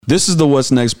This is the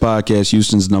What's Next podcast,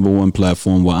 Houston's #1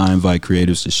 platform where I invite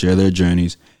creatives to share their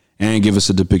journeys and give us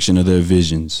a depiction of their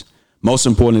visions. Most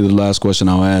importantly, the last question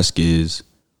I'll ask is,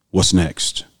 what's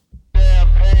next?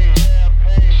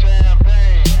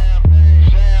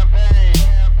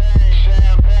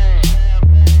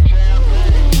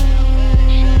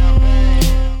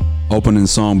 Opening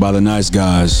song by the Nice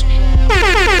Guys.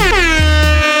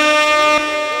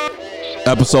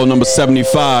 Episode number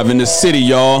 75 in the city,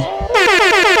 y'all.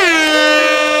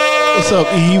 What's up,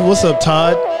 E? What's up,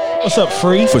 Todd? What's up,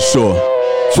 Free? For sure.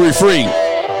 Free.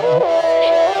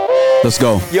 Let's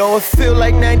go. Yo, it feel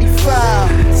like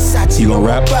 95. You gonna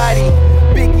rap?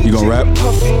 You gonna rap?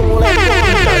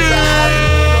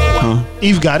 Huh?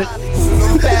 Eve got it.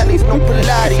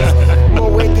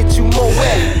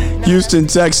 Houston,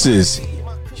 Texas.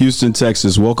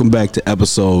 Welcome back to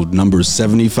episode number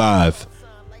 75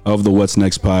 of the What's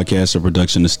Next podcast, a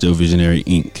production of Still Visionary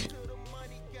Inc.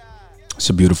 It's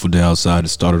a beautiful day outside. It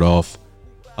started off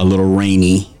a little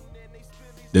rainy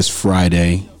this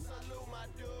Friday,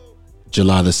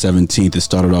 July the 17th. It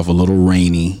started off a little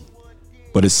rainy,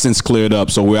 but it's since cleared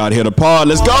up. So we're out here to pod.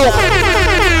 Let's go.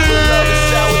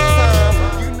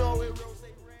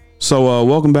 So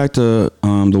welcome back to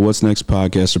the What's Next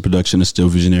podcast, a production of Still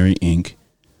Visionary Inc.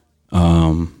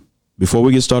 Before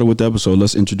we get started with the episode,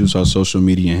 let's introduce our social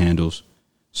media handles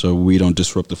so we don't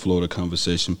disrupt the flow of the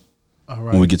conversation. All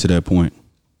right. When we get to that point.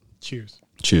 Cheers.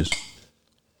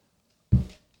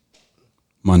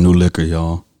 My new liquor,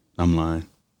 y'all. I'm lying.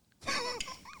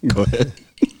 Go ahead.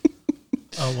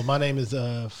 Well, my name is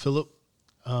Philip.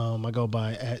 I go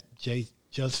by at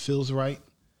 @JustFeelsRight.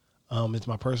 It's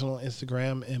my personal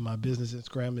Instagram, and my business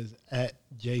Instagram is at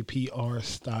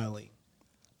JPRStyling.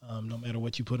 No matter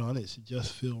what you put on it,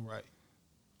 just feel right.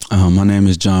 My name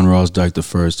is John Rosdyke the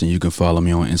First, and you can follow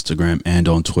me on Instagram and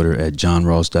on Twitter at John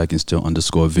Rosdyke and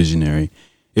still_visionary.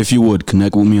 If you would,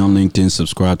 connect with me on LinkedIn,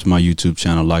 subscribe to my YouTube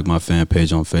channel, like my fan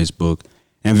page on Facebook,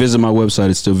 and visit my website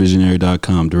at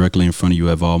stillvisionary.com. Directly in front of you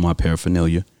have all my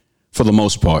paraphernalia. For the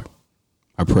most part,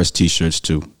 I press t-shirts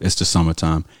too. It's the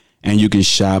summertime. And you can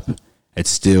shop at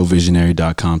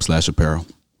stillvisionary.com/apparel.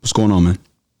 What's going on, man?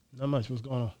 Not much. What's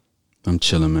going on? I'm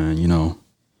chilling, man. You know,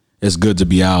 it's good to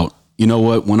be out. You know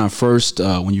what? When you first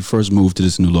moved to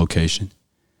this new location,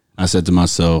 I said to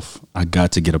myself, I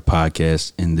got to get a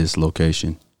podcast in this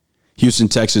location. Houston,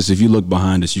 Texas. If you look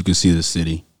behind us, you can see the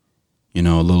city. You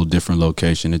know, a little different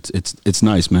location. It's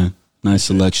nice, man. Nice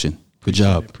selection. Good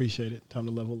job. Appreciate it. Time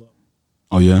to level up.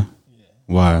 Oh yeah? Yeah.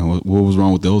 Why? What was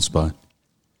wrong with the old spot?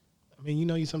 I mean,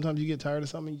 you sometimes you get tired of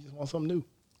something, you just want something new.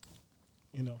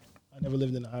 You know, I never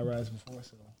lived in a high rise before,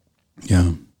 so.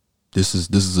 Yeah. This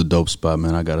is a dope spot,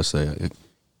 man. I gotta say,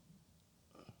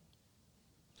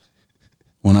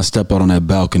 when I step out on that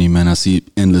balcony, man, I see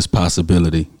endless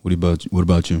possibility. What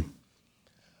about you?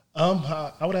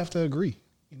 I would have to agree.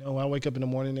 You know, I wake up in the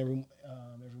morning every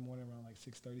morning around like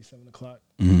 6:30, 7 o'clock.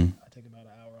 Mm-hmm. I take about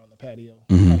an hour on the patio,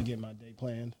 Mm-hmm. try to get my day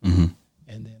planned, Mm-hmm.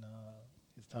 and then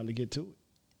it's time to get to it.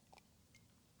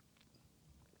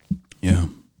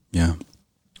 Yeah.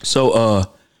 So,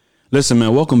 listen,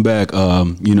 man, welcome back.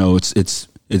 You know, it's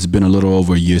been a little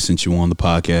over a year since you were on the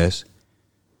podcast.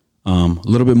 A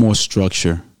little bit more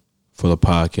structure for the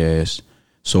podcast.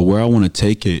 So where I want to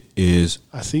take it is,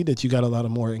 I see that you got a lot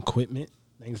of more equipment.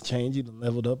 Things changed. You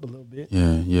leveled up a little bit.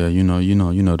 Yeah. You know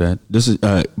that. This is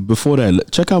before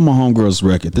that. Check out my homegirl's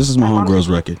record. This is my homegirl's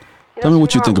record. Tell me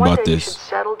what you think about this.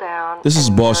 This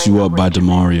is "Boss You Up" by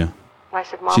Demaria.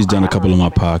 She's done a couple of my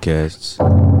podcasts.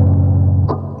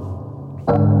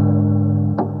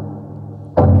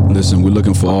 Listen, we're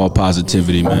looking for all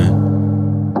positivity, man.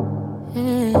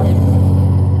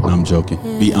 No, I'm joking.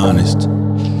 Be honest.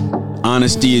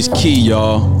 Honesty is key,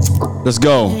 y'all. Let's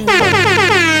go.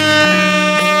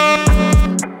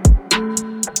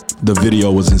 The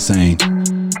video was insane.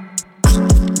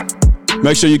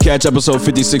 Make sure you catch episode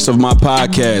 56 of my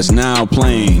podcast, now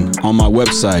playing on my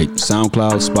website,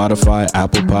 SoundCloud, Spotify,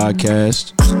 Apple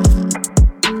Podcasts,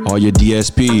 all your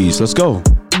DSPs. Let's go.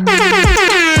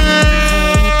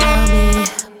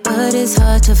 But it's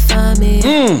hard to find me.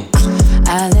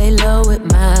 I lay low with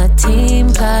my team,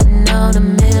 plotting on a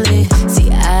milli. See,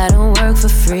 I don't work for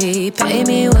free. Pay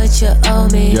me what you owe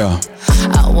me. Yeah.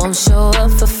 I won't show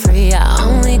up for free. I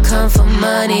only come for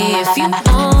money. If you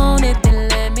own it, then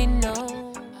let me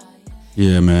know.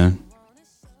 Yeah, man.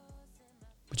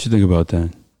 What you think about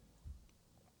that?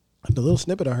 The little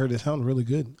snippet I heard, it sounded really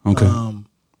good. Okay. I'm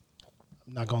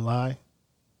not gonna lie.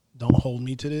 Don't hold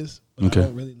me to this, but Okay. I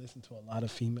don't really listen to a lot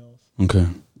of females. Okay.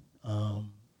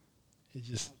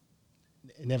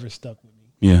 It never stuck with me.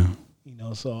 Yeah. You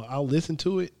know, so I'll listen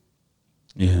to it,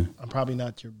 I'm probably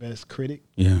not your best critic.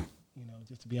 Yeah. You know,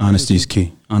 just to be honest. Honesty's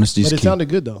key. Honesty's key. But it sounded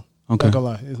good though. Okay. Not gonna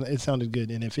lie, it sounded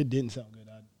good. And if it didn't sound good,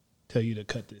 I'd tell you to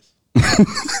cut this.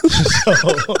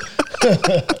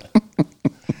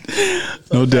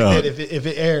 No doubt. If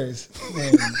it airs,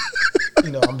 then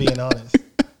you know I'm being honest.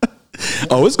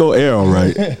 Oh, it's gonna air all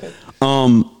right.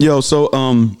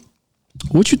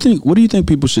 What do you think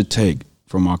people should take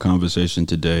from our conversation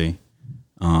today,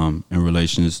 in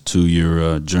relations to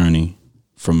your journey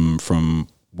from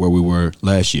where we were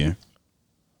last year?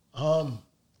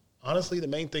 Honestly, the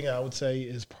main thing I would say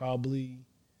is probably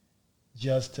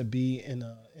just to be in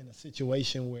a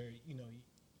situation where, you know,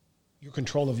 you're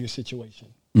control of your situation.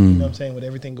 You know what I'm saying? With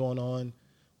everything going on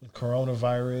with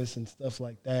coronavirus and stuff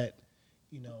like that,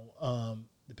 you know,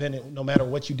 no matter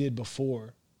what you did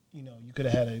before, you know, you could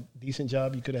have had a decent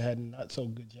job, you could have had a not so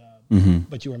good job,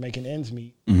 but you were making ends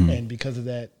meet. And because of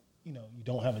that, you know, you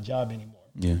don't have a job anymore.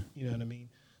 Yeah. You know what I mean?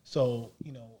 So,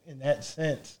 you know, in that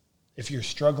sense, if you're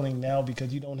struggling now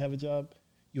because you don't have a job,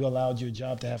 you allowed your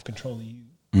job to have control of you.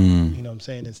 You know what I'm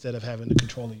saying? Instead of having the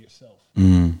control of yourself.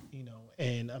 You know,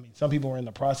 and I mean, some people were in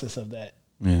the process of that.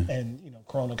 And, you know,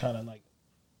 Corona kind of like,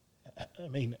 I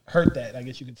mean, hurt that, I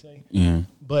guess you could say. Yeah.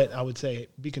 But I would say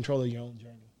be control of your own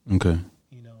journey. Okay.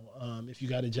 You know, if you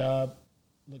got a job,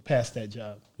 look past that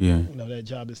job. Yeah. You know, that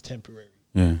job is temporary.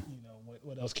 Yeah. You know,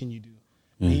 what else can you do?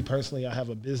 Yeah. Me personally, I have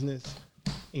a business,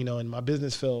 you know, and my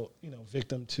business fell, you know,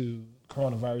 victim to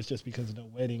coronavirus just because of the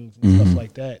weddings and stuff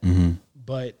like that.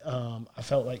 But I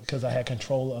felt like because I had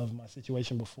control of my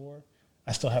situation before,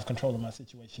 I still have control of my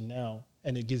situation now,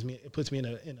 and it puts me in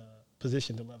a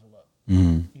position to level up.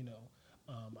 You know,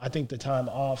 I think the time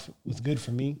off was good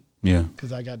for me. Yeah,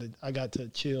 because I got to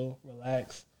chill,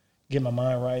 relax, get my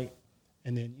mind right,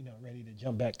 and then, you know, ready to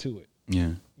jump back to it.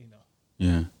 Yeah, you know.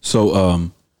 Yeah.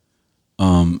 So,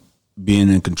 being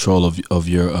in control of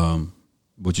your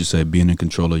what you say, being in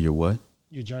control of your what?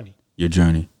 Your journey. Your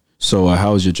journey. So,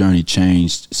 how has your journey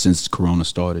changed since Corona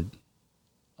started?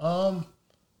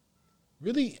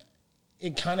 Really,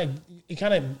 it kind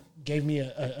of gave me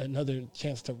another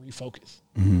chance to refocus.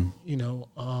 You know,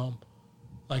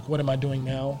 like, what am I doing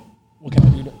now? What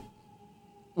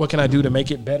can I do to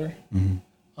make it better?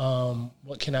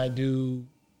 What can I do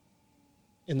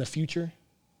in the future?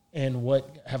 And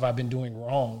what have I been doing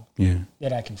wrong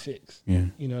that I can fix? Yeah.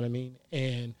 You know what I mean?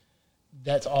 And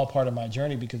that's all part of my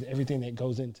journey, because everything that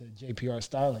goes into JPR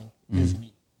styling is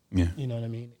me. Yeah. You know what I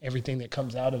mean? Everything that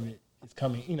comes out of it is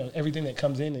coming, you know, everything that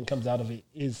comes in and comes out of it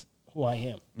is who I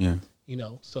am. Yeah. You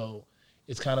know, so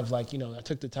it's kind of like, you know, I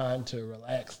took the time to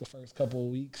relax the first couple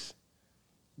of weeks.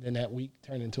 Then that week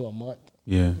turned into a month.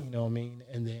 Yeah. You know what I mean?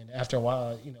 And then after a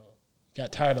while, you know,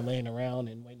 got tired of laying around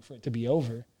and waiting for it to be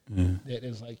over. Yeah. That it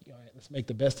was like, all right, let's make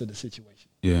the best of the situation.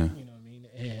 Yeah. You know what I mean?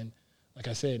 And like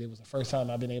I said, it was the first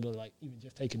time I've been able to, like, even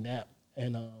just take a nap.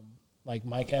 And like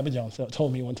Mike Abajon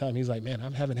told me one time, he's like, man, I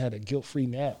haven't had a guilt-free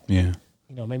nap. Yeah.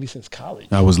 You know, maybe since college.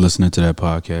 I was listening to that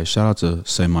podcast. Shout out to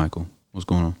Say Michael. What's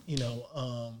going on? You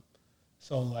know,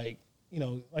 so, like, you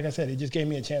know, like I said, it just gave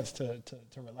me a chance to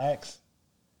relax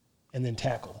and then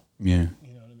tackle. Yeah.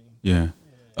 You know what I mean? Yeah.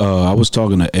 I was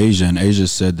talking to Asia, and Asia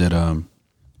said that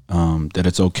that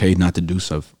it's okay not to do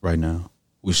stuff right now.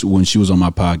 When she was on my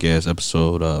podcast,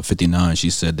 episode 59, she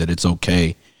said that it's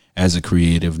okay as a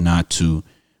creative not to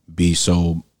be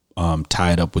so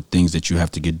tied up with things that you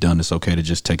have to get done. It's okay to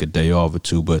just take a day off or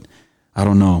two, but I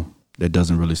don't know. That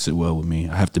doesn't really sit well with me.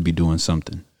 I have to be doing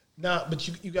something. Nah, but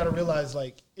you got to realize,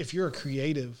 like, if you're a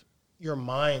creative, your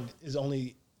mind is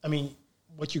only, I mean,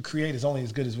 what you create is only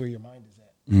as good as where your mind is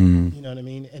at. You know what I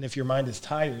mean? And if your mind is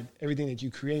tired, everything that you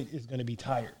create is going to be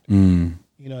tired. You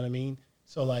know what I mean?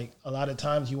 So, like, a lot of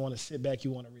times you want to sit back,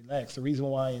 you want to relax. The reason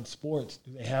why in sports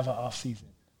do they have an off season?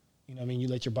 You know what I mean? You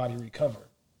let your body recover.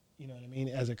 You know what I mean?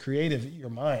 As a creative, your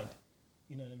mind.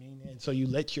 You know what I mean? And so you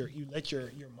let your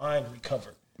mind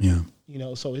recover. Yeah. You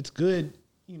know, so it's good,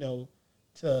 you know,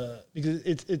 because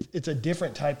it's a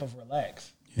different type of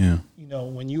relax. Yeah. You know,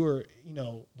 when you were, you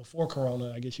know, before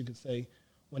Corona, I guess you could say,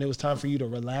 when it was time for you to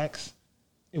relax,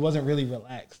 it wasn't really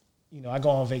relaxed. You know, I go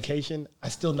on vacation, I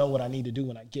still know what I need to do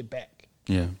when I get back.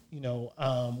 Yeah. You know,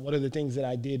 what are the things that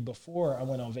I did before I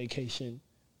went on vacation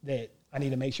that I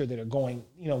need to make sure that are going,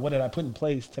 you know, what did I put in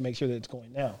place to make sure that it's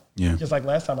going now? Yeah. Just like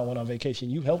last time I went on vacation,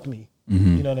 you helped me.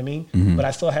 You know what I mean? But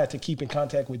I still had to keep in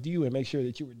contact with you and make sure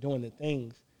that you were doing the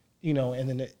things, you know, and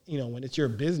then, you know, when it's your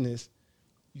business,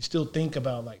 you still think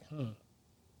about, like,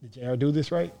 did JR do this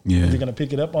right? Yeah. Is he going to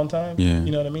pick it up on time? Yeah.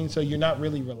 You know what I mean? So you're not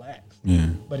really relaxed. Yeah.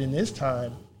 But in this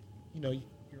time, you know,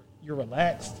 you're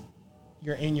relaxed.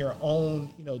 You're in your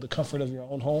own, you know, the comfort of your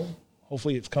own home.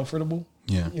 Hopefully it's comfortable.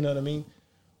 Yeah. You know what I mean?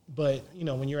 But, you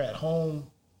know, when you're at home,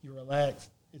 you're relaxed.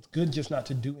 It's good just not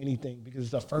to do anything because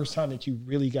it's the first time that you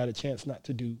really got a chance not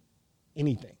to do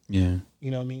anything. Yeah.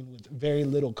 You know what I mean? With very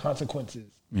little consequences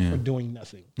for doing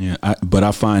nothing. Yeah. But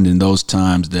I find in those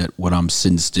times that when I'm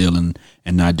sitting still and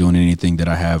not doing anything, that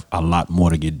I have a lot more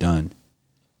to get done.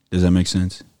 Does that make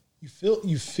sense?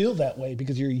 You feel that way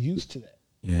because you're used to that.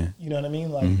 Yeah. You know what I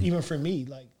mean? Like, even for me,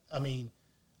 like, I mean,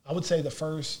 I would say the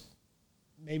first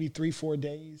maybe 3-4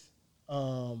 days,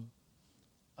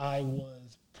 I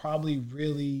was probably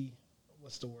really,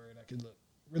 what's the word I could look,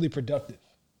 really productive.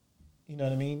 You know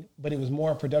what I mean? But it was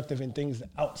more productive in things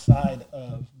outside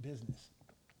of business,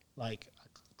 like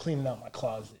cleaning out my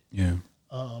closet. Yeah.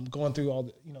 Going through all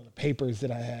the, you know, the papers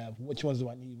that I have, which ones do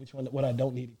I need, what I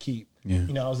don't need to keep. Yeah.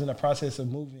 You know, I was in the process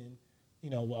of moving, you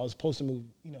know, I was supposed to move,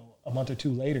 you know, a month or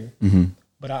two later,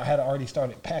 but I had already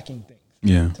started packing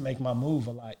things to make my move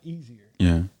a lot easier.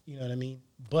 Yeah. You know what I mean?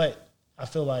 But I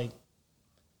feel like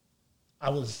I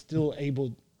was still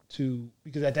able to,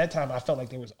 because at that time I felt like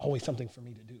there was always something for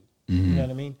me to do. You know what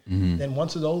I mean? Then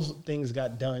once those things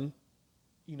got done,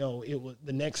 you know, it was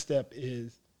the next step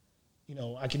is, you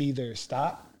know, I could either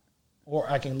stop or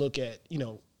I can look at, you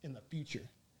know, in the future.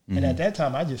 And at that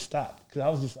time I just stopped because I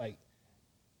was just like,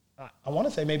 I want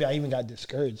to say maybe I even got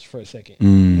discouraged for a second.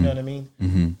 You know what I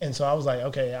mean? And so I was like,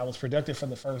 okay, I was productive for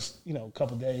the first, you know,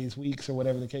 couple days, weeks, or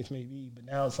whatever the case may be. But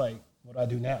now it's like, what do I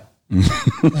do now? You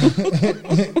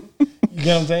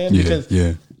know what I'm saying? Yeah,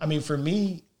 Because, I mean, for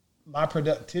me, my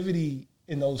productivity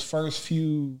in those first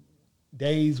few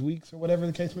days, weeks, or whatever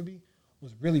the case may be,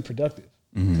 was really productive.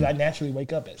 Because I naturally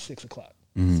wake up at 6 o'clock,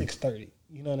 6:30.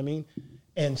 You know what I mean?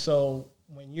 And so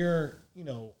when you're, you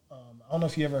know, I don't know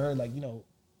if you ever heard, like, you know,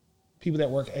 people that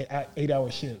work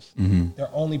 8-hour shifts, they're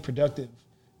only productive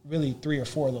really 3 or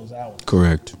 4 of those hours.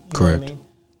 Correct. You know Correct. what I mean?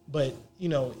 But, you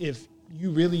know, if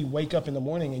you really wake up in the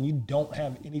morning and you don't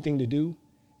have anything to do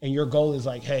and your goal is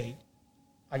like, hey,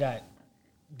 I got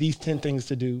these 10 things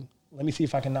to do. Let me see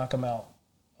if I can knock them out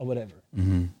or whatever.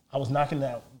 I was knocking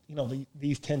out, you know,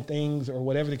 these 10 things or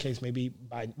whatever the case may be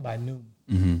by noon.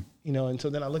 You know, and so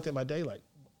then I looked at my day like,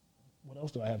 what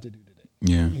else do I have to do today?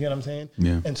 Yeah. You get what I'm saying?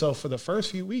 Yeah. And so for the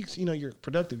first few weeks, you know, you're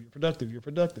productive.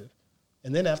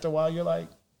 And then after a while, you're like,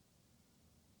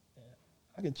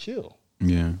 I can chill.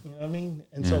 Yeah. You know what I mean?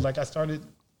 And so like I started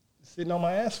sitting on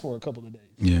my ass for a couple of days.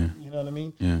 Yeah. You know what I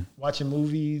mean? Yeah. Watching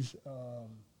movies,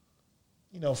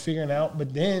 you know, figuring out.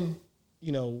 But then,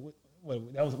 you know,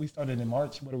 we started in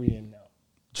March. What are we in now?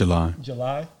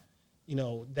 July. You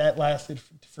know, that lasted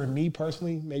for me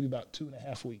personally maybe about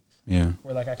 2.5 weeks. Yeah.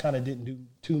 Where like I kind of didn't do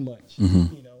too much,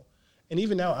 you know. And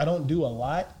even now I don't do a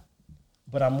lot,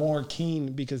 but I'm more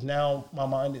keen because now my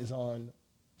mind is on,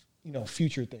 you know,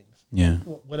 future things. Yeah.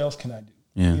 What else can I do?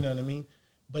 Yeah. You know what I mean?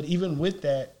 But even with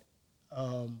that,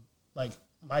 like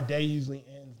my day usually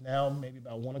ends now maybe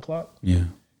about 1 o'clock. Yeah.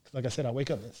 Like I said, I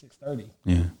wake up at 6:30.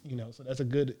 Yeah. You know, so that's a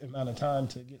good amount of time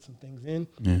to get some things in.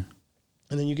 Yeah.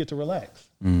 And then you get to relax.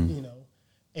 You know,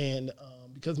 and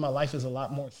because my life is a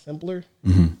lot more simpler,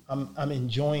 I'm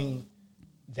enjoying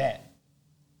that.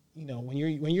 You know, when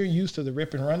you're used to the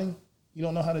rip and running, you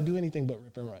don't know how to do anything but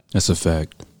rip and run. That's a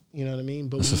fact. You know what I mean?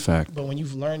 But That's a fact. But when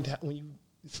you've learned, when you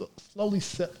slowly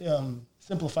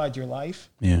simplified your life,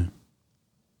 Yeah.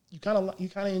 you kind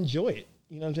of enjoy it.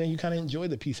 You know what I'm saying? You kind of enjoy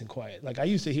the peace and quiet. Like I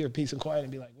used to hear peace and quiet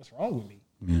and be like, "What's wrong with me?"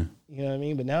 Yeah. You know what I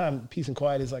mean? But now peace and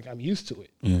quiet is like I'm used to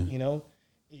it. Yeah. You know,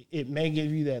 it may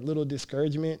give you that little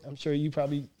discouragement. I'm sure you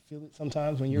probably feel it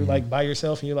sometimes when you're like by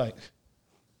yourself and you're like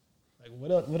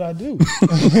what I do?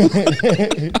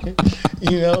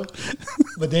 You know?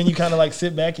 But then you kind of like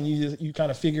sit back and you kind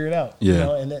of figure it out. Yeah. You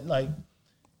know? And then like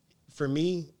for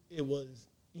me, it was,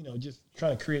 you know, just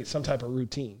trying to create some type of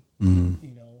routine. You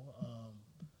know,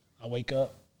 I wake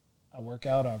up, I work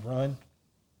out, I run,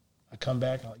 I come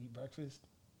back, I'll eat breakfast,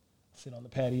 sit on the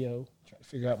patio, try to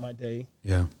figure out my day.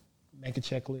 Yeah. Make a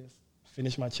checklist,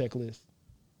 finish my checklist,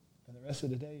 and the rest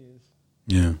of the day is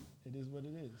it is what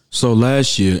it is. So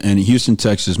last year in Houston,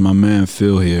 Texas, my man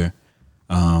Phil here.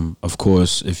 Of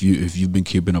course, if you've been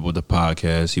keeping up with the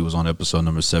podcast, he was on episode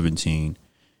number 17.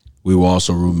 We were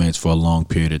also roommates for a long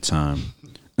period of time.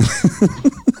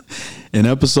 In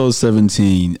episode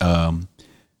 17,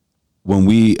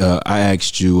 when I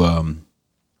asked you,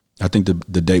 I think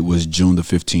the date was June the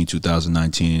 15th,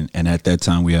 2019, and at that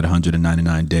time we had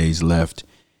 199 days left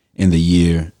in the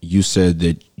year. You said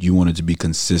that you wanted to be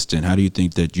consistent. How do you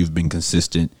think that you've been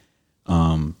consistent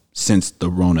since the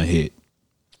Rona hit?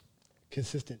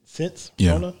 Consistent since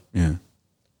Yeah, Rona? yeah.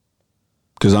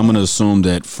 Because I'm going to assume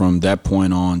that from that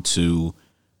point on to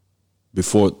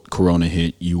before Corona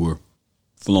hit, you were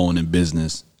flowing in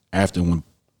business. After when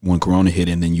when Corona hit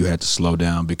and then you had to slow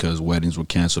down because weddings were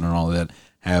canceled and all of that?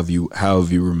 How have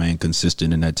you remained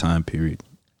consistent in that time period?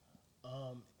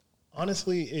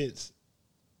 Honestly, it's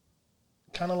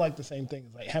kind of like the same thing.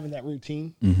 It's like having that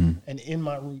routine. And in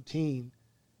my routine,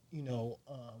 you know,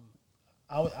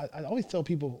 I always tell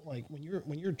people, like, when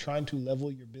you're trying to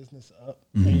level your business up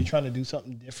and you're trying to do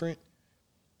something different,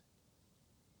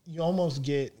 you almost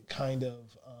get kind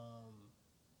of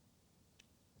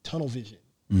tunnel vision.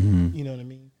 You know what I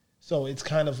mean? So it's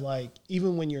kind of like,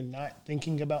 even when you're not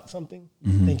thinking about something,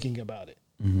 you're thinking about it.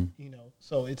 You know,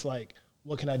 so it's like,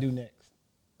 what can I do next?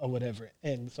 Or whatever.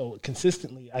 And so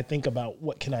consistently I think about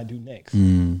what can I do next.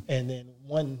 And then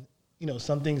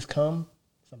some things come,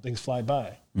 some things fly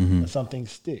by, but some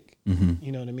things stick.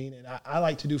 You know what I mean? And I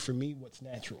like to do for me what's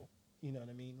natural. You know what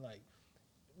I mean? Like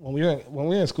when we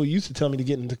were in school, you used to tell me to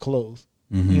get into clothes.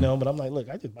 You know, but I'm like, look,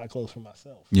 I just buy clothes for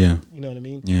myself. Yeah. You know what I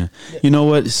mean? Yeah. You know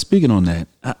what? Speaking on that,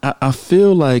 I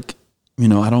feel like, you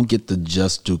know, I don't get the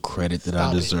just due credit that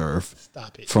I deserve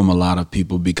from a lot of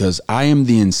people, because I am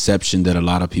the inception that a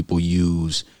lot of people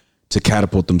use to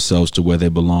catapult themselves to where they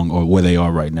belong or where they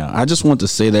are right now. I just want to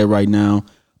say that right now.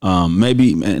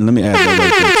 Maybe, and let me add that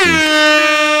right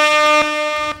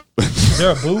there too. Is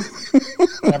there a boo?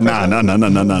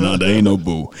 Nah, there ain't no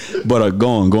boo. But go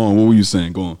on. What were you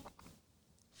saying? Go on.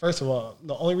 First of all,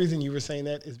 the only reason you were saying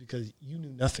that is because you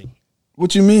knew nothing.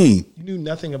 What you mean? You knew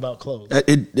nothing about clothes.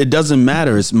 It doesn't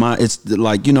matter. It's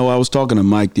like, you know, I was talking to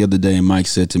Mike the other day, and Mike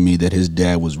said to me that his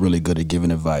dad was really good at giving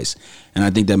advice. And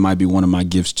I think that might be one of my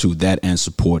gifts too, that and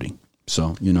supporting.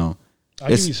 So, you know. I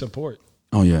give you support.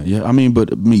 Oh, yeah. I mean,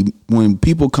 but when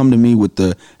people come to me with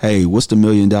the, hey, what's the $1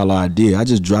 million idea? I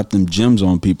just drop them gems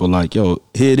on people like, yo,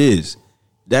 here it is.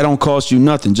 That don't cost you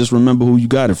nothing. Just remember who you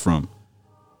got it from.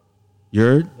 You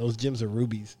heard? Those gems are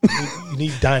rubies. You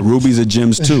need diamonds. Rubies are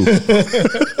gems too.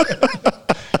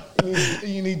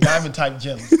 you need diamond type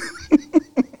gems.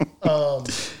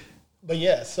 But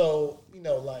yeah, so, you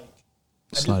know, like,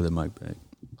 slide the mic back.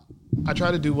 I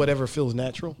try to do whatever feels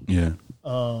natural. Yeah.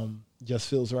 Just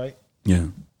feels right. Yeah.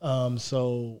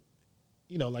 So,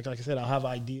 you know, like I said, I'll have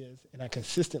ideas, and I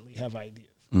consistently have ideas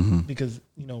because,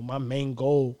 you know, my main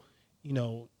goal, you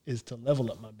know, is to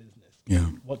level up my business. Yeah.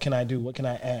 What can I do? What can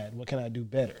I add? What can I do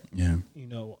better? Yeah. You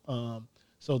know,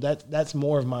 so that's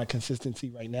more of my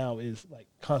consistency right now, is like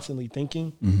constantly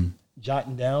thinking,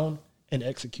 jotting down, and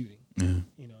executing. Yeah.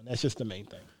 You know, and that's just the main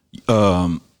thing.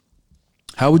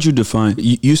 How would you define?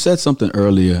 You said something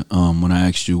earlier when I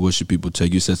asked you what should people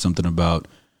take. You said something about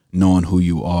knowing who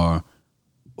you are.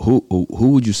 Who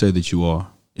would you say that you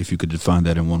are if you could define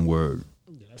that in one word?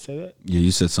 Did I say that? Yeah,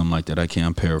 you said something like that. I can't.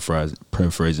 I'm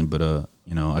paraphrasing, but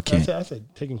you know, I can't. I said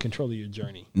taking control of your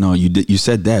journey. No, you did. You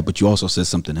said that, but you also said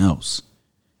something else.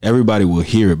 Everybody will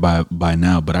hear it by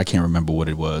now, but I can't remember what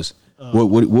it was.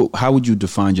 What? How would you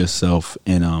define yourself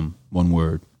in one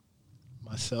word?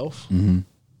 Myself.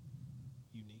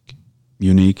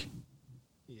 Unique.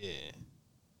 Yeah,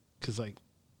 because like,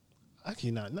 actually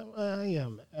not. No, I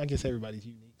am. I guess everybody's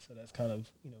unique, so that's kind of,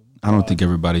 you know. I don't think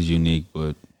everybody's unique,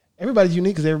 but everybody's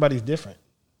unique because everybody's different.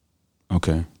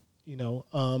 Okay. You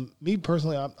know, me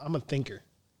personally, I'm a thinker.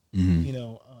 You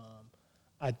know,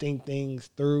 I think things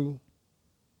through,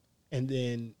 and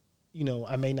then, you know,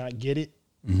 I may not get it.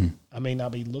 I may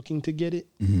not be looking to get it,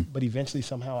 but eventually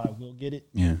somehow I will get it.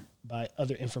 Yeah. By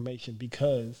other information,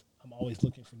 because I'm always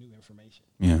looking for new information.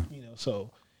 Yeah. You know, so,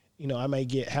 you know, I may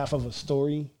get half of a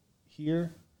story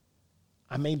here.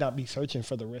 I may not be searching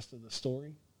for the rest of the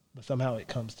story, but somehow it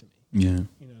comes to me. Yeah.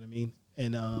 You know what I mean?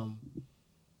 And I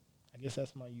guess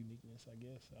that's my uniqueness, I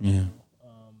guess. I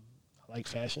like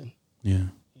fashion. Yeah.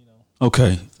 You know.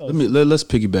 Okay. So let's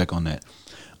piggyback on that.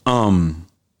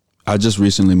 I just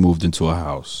recently moved into a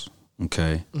house.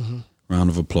 Okay.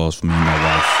 Round of applause for me and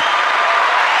my wife.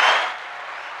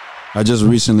 I just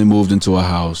recently moved into a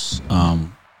house.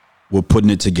 We're putting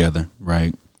it together,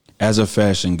 right? As a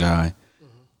fashion guy,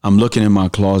 I'm looking in my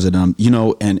closet. You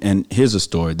know, and here's a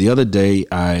story. The other day,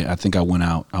 I think I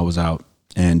was out,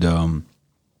 and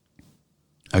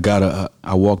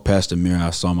I walked past the mirror. I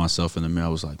saw myself in the mirror. I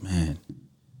was like, man,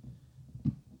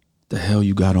 the hell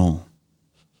you got on?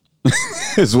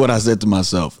 Is what I said to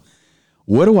myself.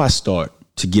 Where do I start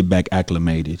to get back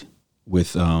acclimated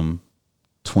with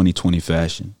 2020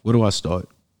 fashion? Where do I start?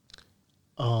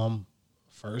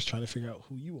 First, trying to figure out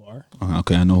who you are.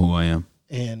 Okay, I know who I am.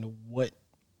 And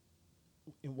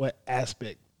in what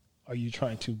aspect are you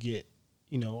trying to get?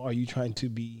 You know, are you trying to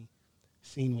be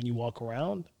seen when you walk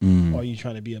around? Or are you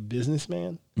trying to be a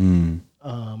businessman?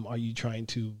 Are you trying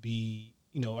to be,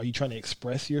 you know, are you trying to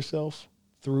express yourself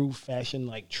through fashion,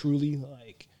 like truly,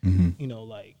 like, you know,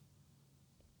 like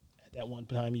at that one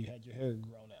time you had your hair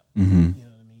grown out. Mm-hmm. You know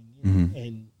what I mean?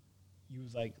 And you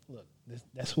was like, look,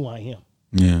 that's who I am.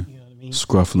 Yeah. You know what I mean?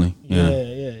 Scruffily. Yeah.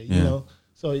 You know,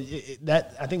 so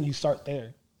that I think you start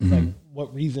there. It's like,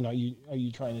 what reason are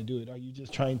you trying to do it? Are you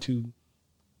just trying to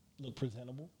look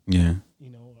presentable? Yeah. You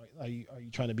know, are you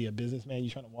trying to be a businessman? You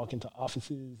trying to walk into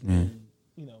offices? Yeah. And,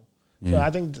 you know, so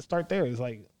I think to start there is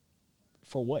like,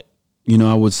 for what? You know,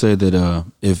 I would say that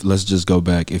if let's just go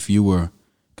back, if you were,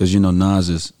 because you know Nas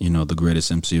is the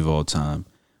greatest MC of all time,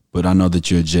 but I know that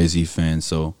you're a Jay-Z fan,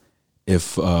 so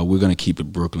if we're gonna keep it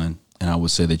Brooklyn, and I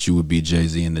would say that you would be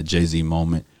Jay-Z in the Jay-Z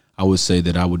moment, I would say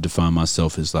that I would define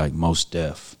myself as like Mos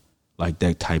Def, like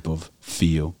that type of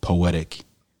feel, poetic,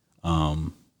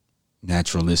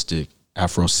 naturalistic,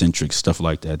 Afrocentric, stuff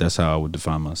like that. That's how I would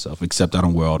define myself. Except I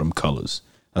don't wear all them colors.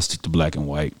 I stick to black and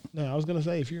white. No, I was gonna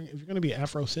say if you're gonna be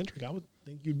Afrocentric, I would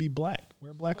think you'd be black.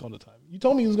 Wear black all the time. You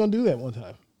told me you was gonna do that one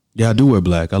time. Yeah, I do wear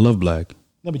black. I love black.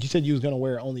 No, but you said you was gonna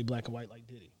wear only black and white like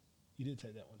Diddy. You did say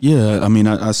that one time. Yeah, I mean,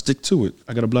 I stick to it.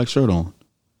 I got a black shirt on.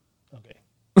 Okay.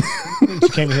 You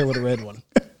came in here with a red one.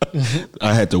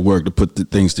 I had to work to put the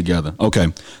things together. Okay,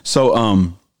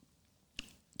 so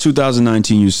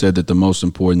 2019, you said that the most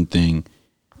important thing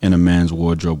in a man's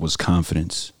wardrobe was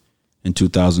confidence. In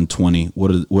 2020,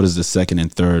 what is the second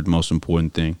and third most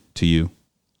important thing to you?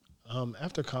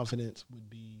 After confidence would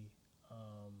be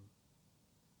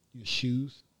your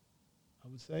shoes, I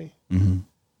would say. Mm-hmm.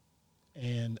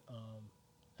 And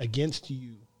against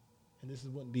you, and this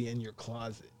wouldn't be in your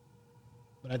closet,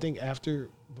 but I think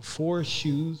before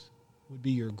shoes would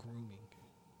be your grooming.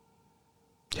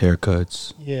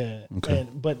 Haircuts. Yeah. Okay.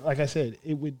 But like I said,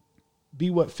 it would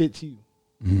be what fits you.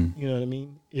 Mm-hmm. You know what I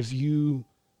mean? If you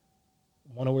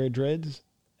want to wear dreads,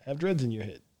 have dreads in your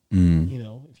head. Mm-hmm. You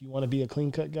know, if you want to be a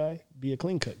clean cut guy, be a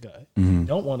clean cut guy. Mm-hmm. If you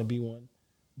don't want to be one,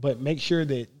 but make sure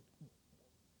that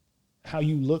how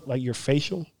you look, like your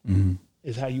facial,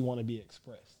 is how you want to be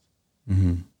expressed.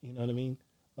 Mm-hmm. You know what I mean?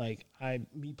 Like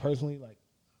me personally, like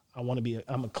I'm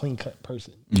a clean cut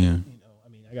person. Yeah. You know, I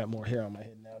mean, I got more hair on my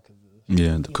head now because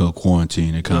the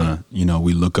quarantine. It kind of,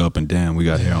 we look up and damn, we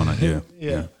got hair on our hair.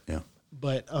 Yeah.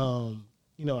 But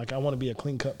like I want to be a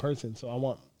clean cut person, so I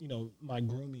want my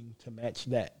grooming to match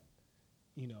that.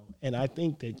 And I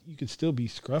think that you could still be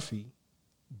scruffy,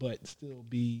 but still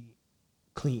be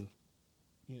clean.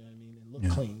 You know what I mean? And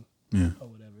look clean. Yeah. Or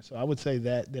whatever. So I would say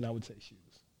that. Then I would say shoes.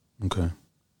 Okay.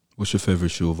 What's your favorite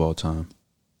shoe of all time?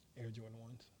 Air Jordan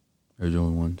 1s. Air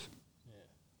Jordan 1s.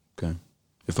 Yeah. Okay.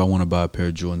 If I want to buy a pair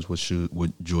of Jordans, what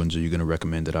Jordans are you going to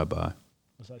recommend that I buy?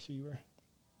 What size shoe you wear?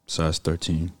 Size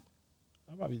 13.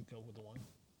 I'll probably go with the 1.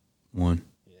 1?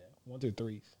 Yeah. 1 through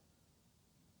 3s.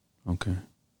 Okay.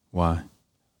 Why?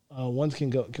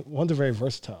 1s are very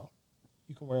versatile.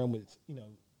 You can wear them with, you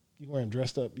can wear them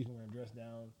dressed up. You can wear them dressed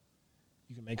down.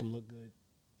 You can make them look good.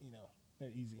 They're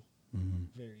easy. Mm-hmm.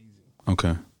 Very easy.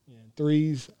 Okay. Yeah.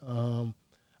 3s,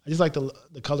 I just like the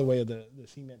colorway of the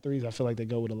cement 3s. I feel like they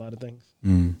go with a lot of things.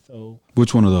 Mm. So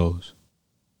which one of those?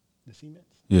 The cements?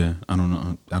 Yeah, I don't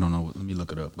know. Let me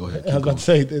look it up. Go ahead. I was about to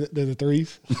say they're the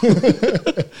 3s.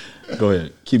 Go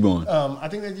ahead. Keep going. I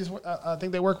think I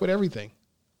think they work with everything.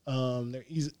 They're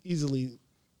easily,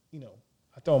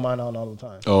 I throw mine on all the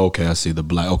time. Oh, okay. I see the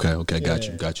black. Okay.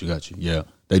 Got you. Yeah,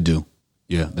 they do.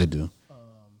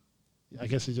 I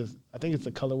guess I think it's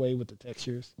the colorway with the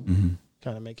textures. Mm-hmm.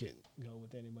 Kind of make it go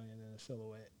with anybody, and then the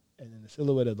silhouette. And then the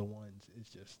silhouette of the 1s is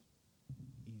just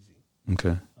easy.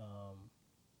 Okay.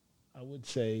 I would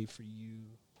say for you,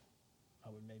 I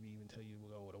would maybe even tell you to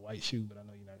go with a white shoe, but I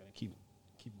know you're not going to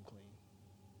keep them clean.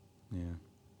 Yeah.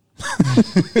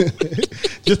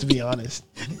 Just to be honest.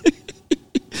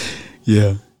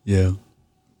 Yeah.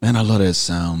 Man, I love that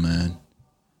sound, man.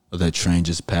 Of that train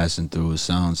just passing through. It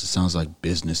sounds like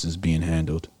business is being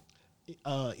handled.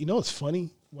 It's funny.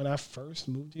 When I first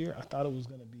moved here, I thought it was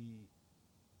going to be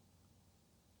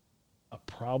a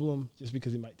problem just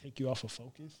because it might take you off of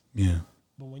focus. Yeah.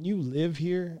 But when you live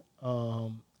here, I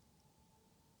don't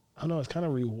know, it's kind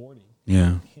of rewarding.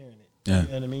 Yeah. Hearing it. Yeah. You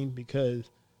know what I mean? Because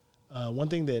one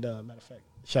thing that, matter of fact,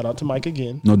 shout out to Mike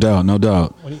again. No doubt.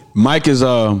 Mike was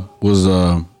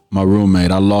my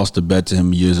roommate. I lost a bet to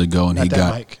him years ago, and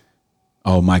Mike.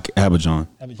 Oh, Mike Abidjan.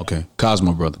 Okay,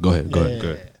 Cosmo brother. Go ahead. Go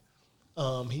ahead.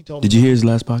 He told me. Did you hear his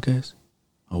last podcast?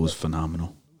 Oh, it was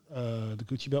phenomenal. The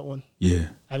Gucci belt one. Yeah,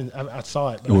 I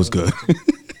saw it. It was good.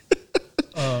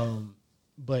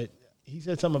 But he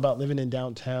said something about living in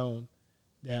downtown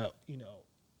that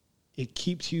it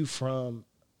keeps you from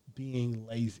being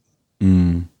lazy.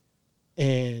 Mm.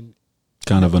 And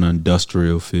kind of an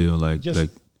industrial feel, like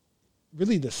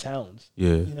really the sounds.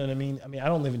 Yeah. You know what I mean? I mean, I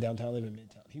don't live in downtown. I live in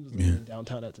Midtown. He was living in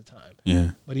downtown at the time.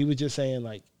 Yeah. But he was just saying,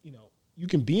 like, you know, you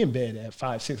can be in bed at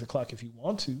 5, 6 o'clock if you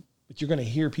want to, but you're going to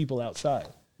hear people outside.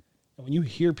 And when you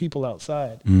hear people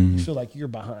outside, you feel like you're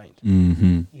behind.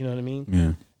 Mm-hmm. You know what I mean?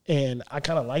 Yeah. And I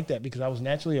kind of like that because I was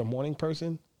naturally a morning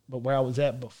person, but where I was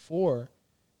at before,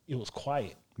 it was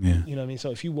quiet. Yeah. You know what I mean?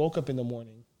 So if you woke up in the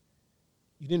morning,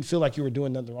 you didn't feel like you were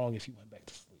doing nothing wrong if you went back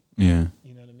to sleep. Yeah.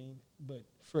 You know what I mean? But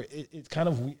for it's kind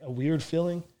of a weird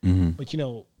feeling. Mm-hmm. But, you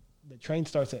know, the train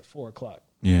starts at 4 o'clock.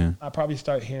 Yeah. I probably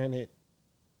start hearing it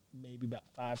maybe about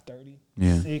 5:30,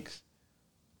 Yeah. 6.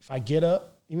 If I get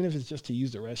up, even if it's just to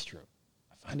use the restroom,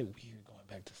 I find it weird going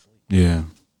back to sleep. Yeah.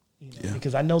 You know, Yeah.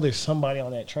 because I know there's somebody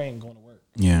on that train going to work.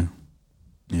 Yeah.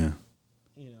 Yeah.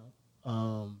 You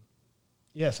know,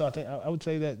 yeah. So I think I would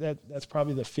say that's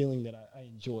probably the feeling that I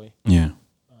enjoy. Yeah.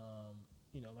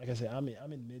 You know, like I said, I'm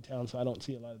in Midtown, so I don't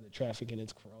see a lot of the traffic, and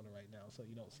it's Corona right now, so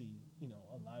you don't see, you know,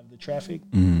 a lot of the traffic.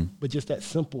 Mm-hmm. But just that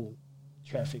simple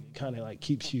traffic, it kind of like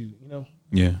keeps you, you know.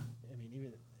 Yeah. I mean,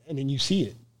 even and then you see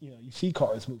it. You know, you see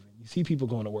cars moving, you see people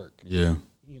going to work. Yeah.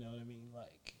 You know what I mean?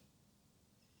 Like,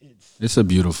 It's a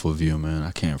beautiful view, man.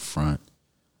 I can't front.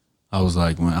 I was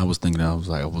like, when I was thinking, I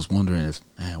was wondering if,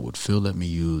 man, would Phil let me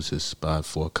use his spot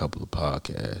for a couple of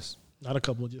podcasts? not a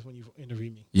couple, just when you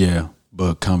interview me. Yeah,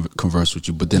 but converse with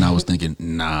you. But then I was thinking,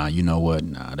 nah, you know what?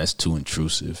 Nah, that's too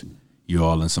intrusive. You're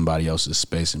all in somebody else's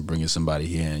space and bringing somebody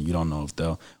here, and you don't know if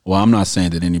they'll. Well, I'm not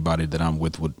saying that anybody that I'm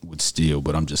with would steal,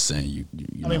 but I'm just saying you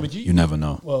you never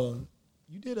know. Well,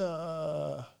 you did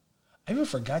I even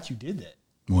forgot you did that.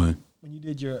 What? When you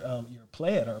did your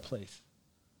play at our place.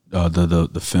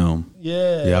 The film.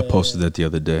 Yeah. I posted that the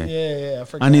other day. Yeah, I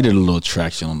forgot. I needed a little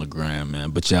traction on the gram, man.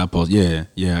 But yeah, I post.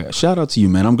 Yeah. Shout out to you,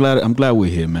 man. I'm glad we're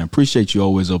here, man. Appreciate you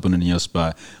always opening your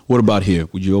spot. What about here?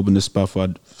 Would you open this spot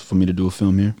for me to do a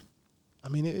film here? I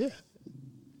mean, yeah.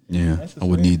 Yeah, I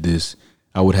would need this.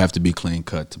 I would have to be clean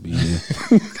cut to be here.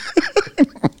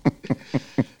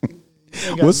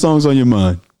 What song's on your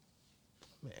mind?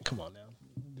 Man, come on now.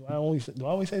 Do I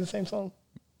always say the same song?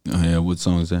 Oh, yeah, what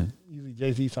song is that? Usually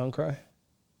Jay-Z song Cry.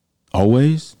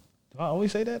 Always? Do I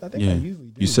always say that? I think Yeah. I usually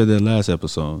do. You said that last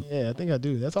episode. Yeah, I think I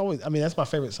do. That's my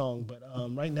favorite song. But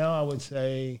right now I would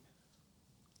say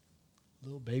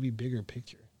Lil Baby Bigger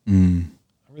Picture. I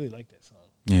really like that song.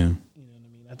 Yeah. You know what I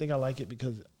mean? I think I like it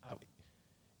because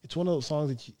it's one of those songs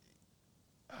that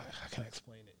how can I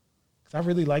explain it? Because I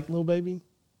really like Lil Baby,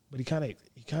 but he kind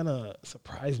of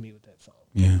surprised me with that song.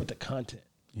 Yeah. With the content.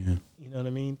 Yeah. You know what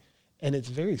I mean? And it's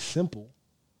very simple,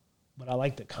 but I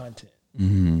like the content.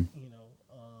 Mm-hmm. You know,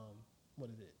 what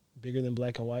is it? Bigger than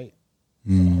black and white.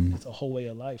 Mm. It's a whole way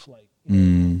of life. Like, what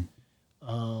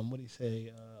do you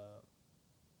say?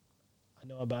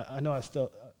 I know I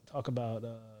still talk about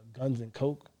guns and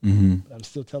coke, but I'm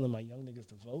still telling my young niggas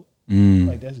to vote.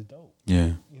 Like, that's dope.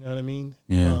 Yeah. You know what I mean?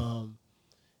 Yeah.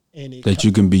 And That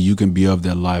you can be of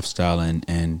their lifestyle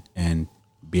and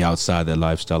be outside their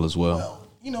lifestyle as well. Well,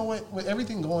 you know what? With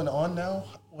everything going on now,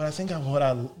 what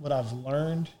I've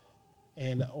learned,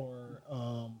 or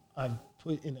I've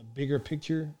put in a bigger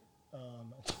picture.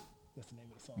 That's the name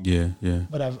of the song. Yeah.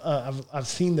 But I've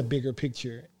seen the bigger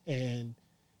picture, and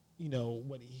you know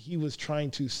what he was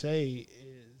trying to say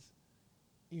is,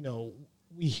 you know,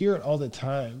 we hear it all the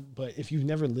time, but if you've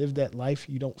never lived that life,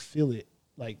 you don't feel it.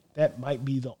 Like, that might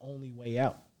be the only way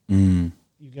out.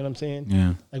 You get what I'm saying?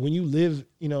 Yeah. Like, when you live,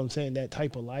 you know what I'm saying, that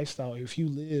type of lifestyle, if you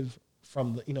live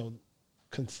from the, you know,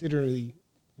 considerably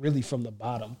really from the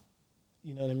bottom,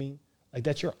 you know what I mean? Like,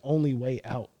 that's your only way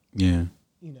out. Yeah.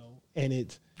 You know, and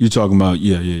it's, You're talking about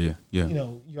yeah. you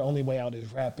know, your only way out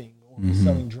is rapping or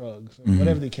selling drugs or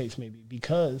whatever the case may be,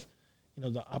 because, you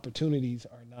know, the opportunities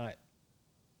are not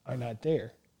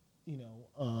there. You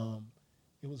know,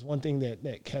 it was one thing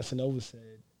that Casanova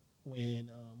said when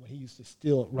he used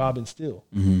to rob and steal.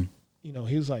 You know,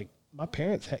 he was like, my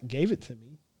parents gave it to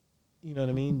me, you know what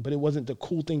I mean? But it wasn't the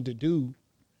cool thing to do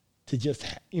to just,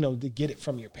 you know, to get it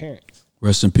from your parents.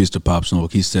 Rest in peace to Pop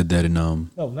Smoke. He said that in No,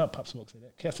 not Pop Smoke said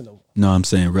that. Casanova. No, I'm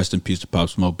saying rest in peace to Pop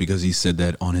Smoke because he said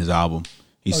that on his album.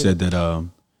 He said that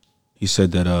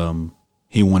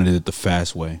he wanted it the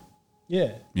fast way.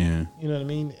 Yeah. Yeah. You know what I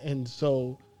mean? And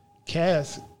so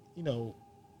Cass, you know,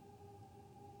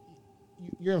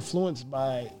 you're influenced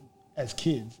by, as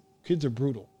kids are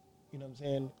brutal. You know what I'm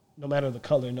saying? No matter the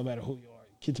color, no matter who you are.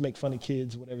 Kids make fun of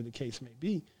kids, whatever the case may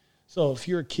be. So if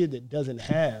you're a kid that doesn't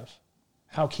have,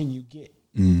 how can you get?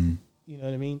 You know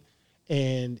what I mean?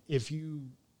 And if you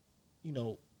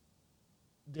know,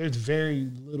 there's very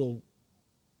little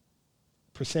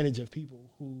percentage of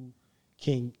people who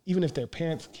can, even if their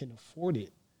parents can afford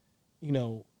it, you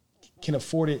know, can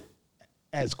afford it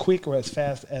as quick or as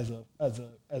fast as a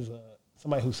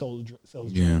somebody who sells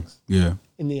drugs. Yeah.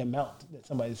 In the amount that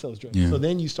somebody sells drugs. Yeah. So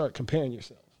then you start comparing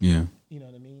yourself. Yeah. You know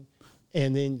what I mean?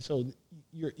 And then so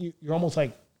you're almost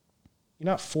like you're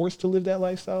not forced to live that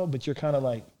lifestyle, but you're kind of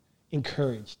like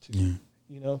encouraged to. Yeah.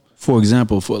 You know? For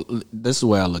example, this is the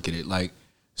way I look at it. Like,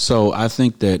 so I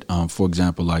think that, for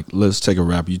example, like, let's take a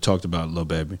rapper. You talked about Lil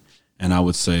Baby, and I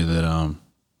would say that I'm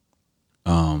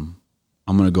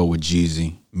gonna go with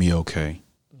Jeezy, Me Okay.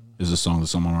 Is a song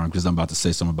that's on my mind because I'm about to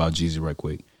say something about Jeezy right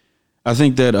quick. I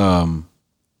think that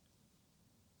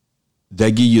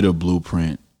they give you the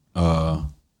blueprint.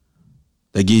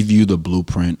 They give you the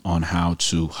blueprint on how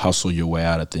to hustle your way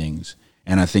out of things.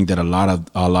 And I think that a lot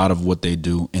of what they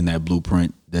do in that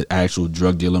blueprint, the actual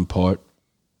drug dealing part,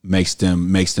 gives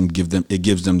them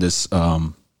this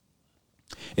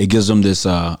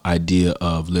idea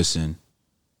of, listen,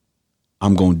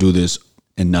 I'm gonna do this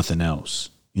and nothing else.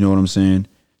 You know what I'm saying?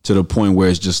 To the point where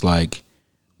it's just like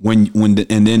when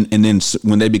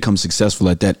they become successful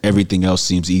at that, everything else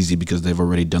seems easy because they've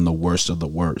already done the worst of the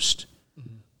worst.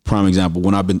 Mm-hmm. Prime example,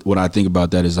 what I think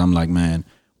about that is I'm like, man,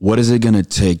 what is it gonna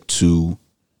take to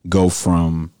go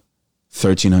from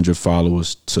 1,300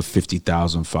 followers to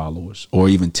 50,000 followers, or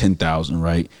even 10,000?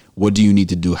 Right? What do you need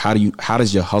to do? How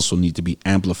does your hustle need to be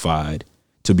amplified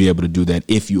to be able to do that?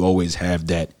 If you always have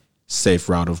that safe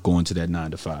route of going to that 9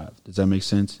 to 5, does that make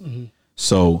sense? Mm-hmm.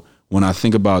 So when I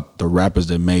think about the rappers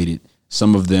that made it,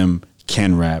 some of them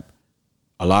can rap.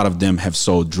 A lot of them have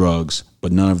sold drugs,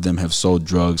 but none of them have sold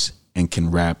drugs and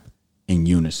can rap in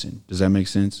unison. Does that make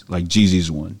sense? Like Jeezy's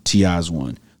one, T.I.'s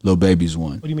one, Lil Baby's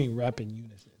one. What do you mean rap in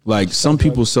unison? Like some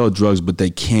people sell drugs, but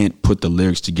they can't put the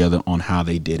lyrics together on how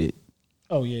they did it.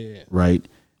 Oh, yeah. Right?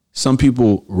 Some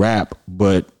people rap,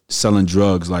 but selling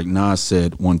drugs, like Nas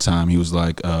said one time, he was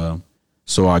like,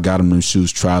 so I got him them shoes,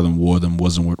 tried them, wore them,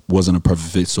 wasn't a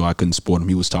perfect fit, so I couldn't sport them.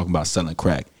 He was talking about selling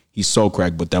crack. He sold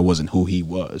crack, but that wasn't who he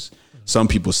was. Some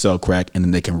people sell crack and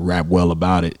then they can rap well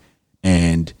about it,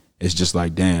 and it's just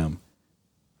like, damn,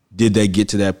 did they get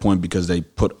to that point because they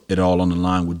put it all on the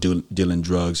line with dealing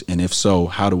drugs? And if so,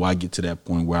 how do I get to that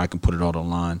point where I can put it all on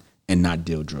the line and not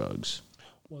deal drugs?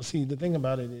 Well, see, the thing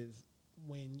about it is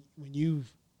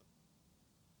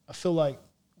I feel like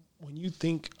when you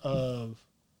think of,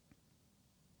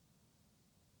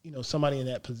 somebody in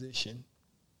that position,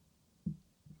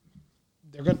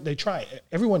 they try.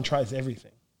 Everyone tries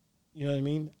everything. You know what I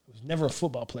mean? I was never a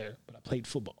football player, but I played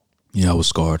football. Yeah, I was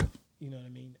scarred. You know what I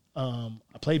mean?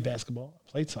 I played basketball.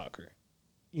 I played soccer.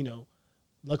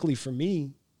 Luckily for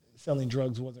me, selling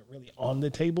drugs wasn't really on the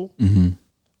table. Mm-hmm.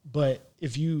 But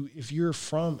if you're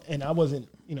from, and I wasn't,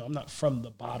 I'm not from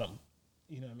the bottom.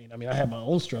 You know what I mean? I mean, I have my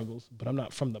own struggles, but I'm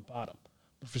not from the bottom.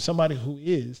 But for somebody who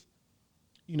is,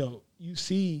 you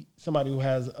see somebody who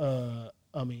has, a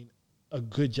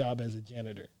good job as a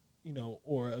janitor,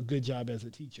 or a good job as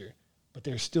a teacher, but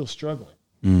they're still struggling.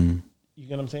 Mm-hmm. You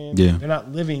get what I'm saying? Yeah. They're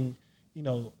not living,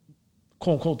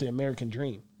 quote unquote, the American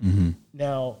dream. Mm-hmm.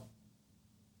 Now,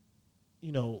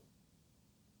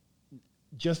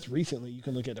 just recently you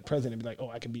can look at the president and be like, oh,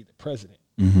 I can be the president,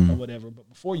 mm-hmm. or whatever. But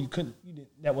before you couldn't,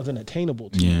 that wasn't attainable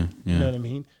to you. You know what I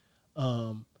mean?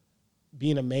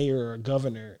 Being a mayor or a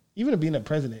governor, even being a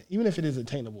president, even if it is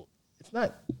attainable,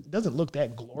 it doesn't look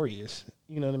that glorious.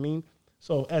 You know what I mean?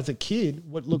 So as a kid,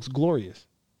 what looks glorious?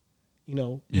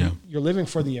 You're living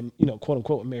for the, quote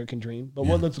unquote American dream, but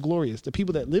what looks glorious? The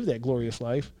people that live that glorious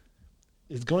life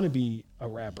is going to be a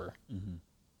rapper. Mm-hmm.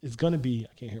 It's going to be,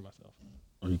 I can't hear myself.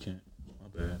 Oh, you can't? My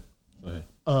bad. Go ahead.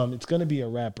 It's going to be a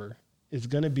rapper. It's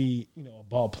going to be, a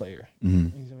ball player.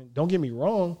 Mm-hmm. Don't get me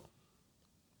wrong.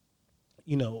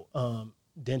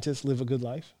 Dentists live a good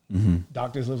life. Mm-hmm.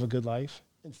 Doctors live a good life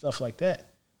and stuff like that.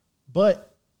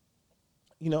 But,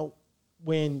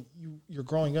 when you're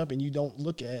growing up and you don't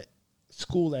look at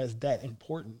school as that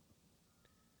important,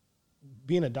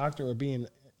 being a doctor or being,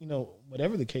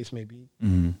 whatever the case may be,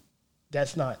 mm-hmm.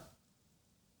 it's not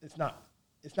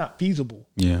feasible.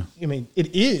 Yeah. I mean,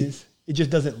 it is. It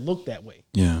just doesn't look that way.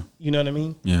 Yeah. You know what I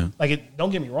mean? Yeah. Like, don't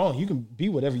get me wrong. You can be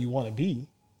whatever you want to be.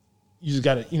 You just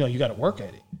got to, you got to work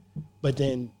at it. But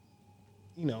then,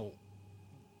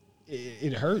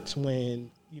 it hurts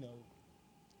when,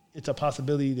 it's a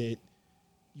possibility that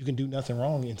you can do nothing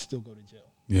wrong and still go to jail.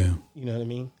 Yeah. You know what I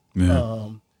mean? Yeah.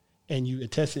 And you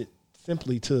attest it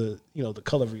simply to, the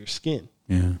color of your skin.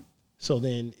 Yeah. So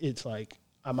then it's like,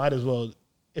 I might as well,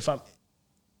 if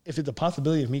it's a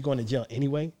possibility of me going to jail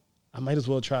anyway, I might as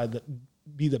well try to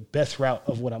be the best route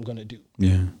of what I'm going to do.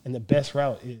 Yeah. And the best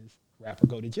route is rap or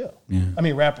go to jail. Yeah. I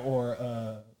mean, rap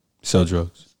or... sell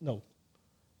drugs. No.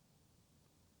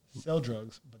 sell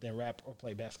drugs, but then rap or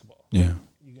play basketball. Yeah.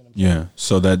 You get what I'm saying? Yeah.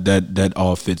 So that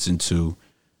all fits into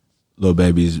Lil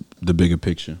Baby's the bigger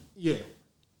picture. Yeah.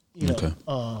 You know, Okay.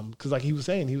 because like he was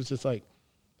saying, he was just like,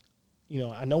 you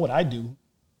know, I know what I do,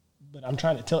 but I'm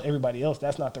trying to tell everybody else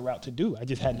that's not the route to do. I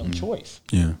just had no choice.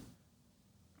 Yeah.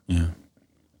 Yeah.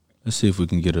 Let's see if we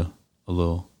can get a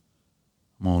little.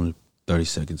 I'm only 30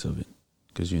 seconds of it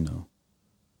because, you know,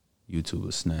 YouTube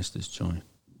will snatch this joint.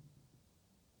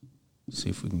 See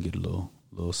if we can get a little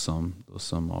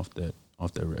something off that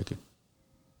record.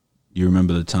 You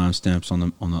remember the timestamps on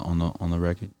the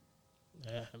record?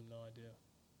 I have no idea.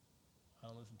 I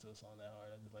don't listen to a song that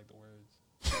hard. I just like the words.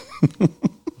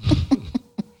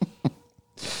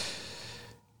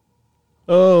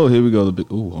 Oh, here we go. The big.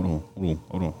 Oh, hold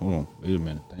on. Wait a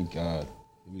minute. Thank God.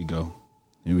 Here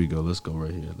we go. Let's go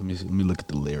right here. Let me look at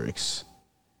the lyrics.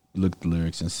 Look at the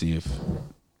lyrics and see if.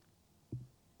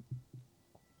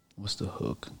 What's the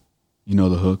hook? You know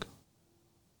the hook?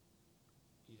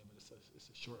 Yeah, but it's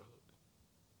a short hook.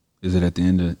 Is it at the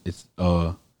end of it's?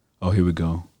 Oh, here we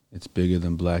go. It's bigger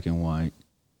than black and white.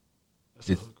 That's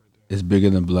the hook right there. It's bigger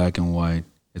than black and white.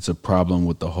 It's a problem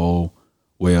with the whole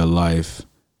way of life.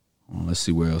 Well, let's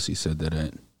see where else he said that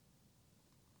at. Here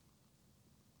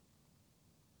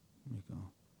we go.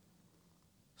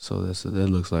 So that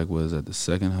looks like, what is that, the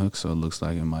second hook? So it looks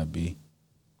like it might be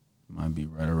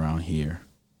right around here.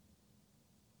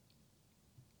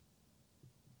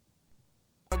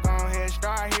 Go ahead,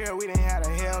 start here. We done had a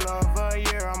hell of a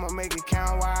year. I'ma make it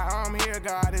count while I'm here.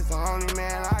 God is the only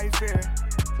man I fear.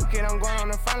 Kid, I'm going on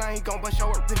the front line. He gon' bust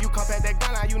your work if you come at that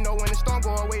gun line. You know when the storm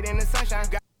go away, then the sunshine.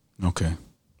 Okay.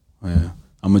 Yeah.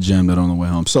 I'm gonna jam that on the way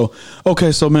home. So,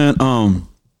 okay, so man,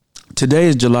 today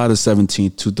is July the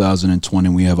 17th, 2020.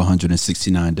 We have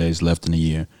 169 days left in the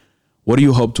year. What do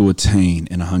you hope to attain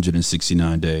in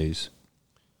 169 days?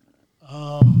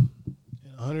 In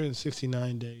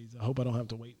 169 days, I hope I don't have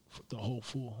to wait for the whole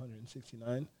full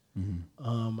 169.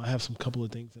 Mm-hmm. I have some couple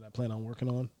of things that I plan on working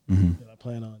on, Mm-hmm. that I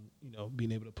plan on, you know,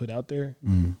 being able to put out there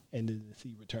Mm-hmm. and then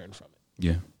see return from it.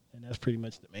 Yeah. And that's pretty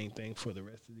much the main thing for the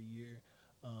rest of the year.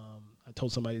 I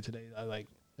told somebody today,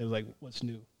 they was like, what's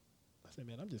new? I said,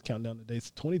 man, I'm just counting down the days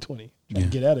to 2020, trying to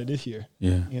get out of this year.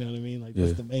 Yeah. You know what I mean? Like, Yeah.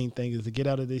 that's the main thing, is to get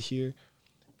out of this year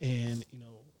and, you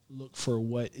know, look for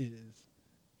what is,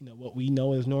 you know, what we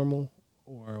know as normal,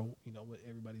 or, you know, what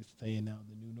everybody's saying now,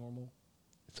 the new normal,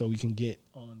 so we can get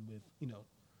on with, you know,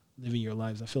 living your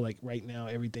lives. I feel like right now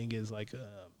everything is like a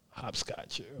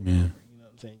hopscotch or whatever, you know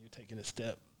what I'm saying? You're taking a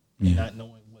step and not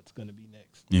knowing what's going to be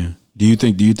next. Yeah. Do you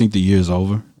think the year's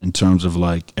over in terms of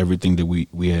like everything that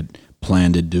we had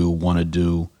planned to do, want to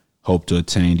do, hope to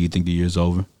attain? Do you think the year's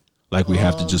over? Like we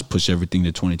have to just push everything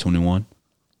to 2021?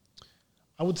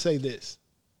 I would say this.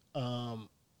 A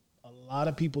lot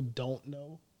of people don't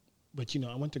know, but, you know,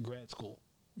 I went to grad school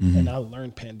and I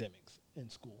learned pandemics in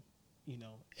school, you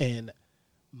know, and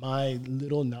my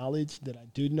little knowledge that I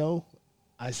do know,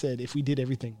 I said, if we did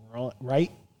everything wrong,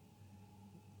 right,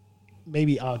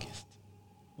 maybe August.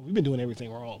 We've been doing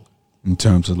everything wrong. In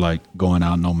terms of like going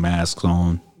out, no masks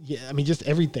on. Yeah, I mean, just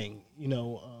everything, you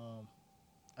know.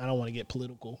 I don't want to get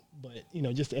political, but, you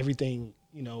know, just everything,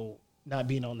 you know, not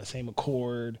being on the same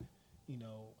accord, you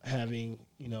know, having,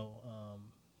 you know,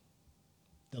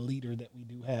 the leader that we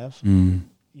do have, you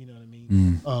know what I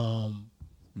mean?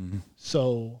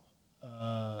 So,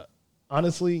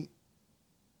 honestly,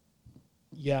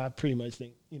 yeah, I pretty much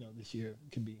think, you know, this year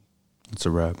could be. It's a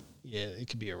wrap. Yeah, it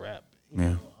could be a wrap. You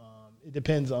Yeah. know, it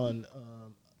depends on,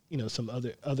 you know, some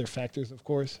other factors, of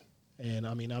course. And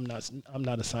I mean, I'm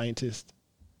not a scientist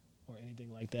or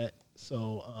anything like that.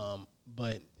 So,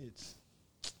 but it's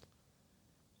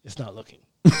not looking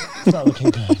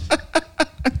good.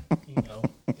 You know,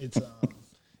 it's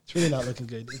really not looking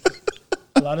good.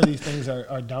 A lot of these things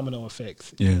are domino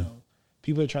effects. Yeah. You know?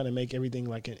 People are trying to make everything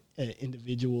like an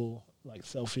individual, like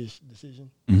selfish decision.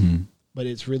 Mm-hmm. But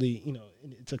it's really, you know,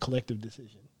 it's a collective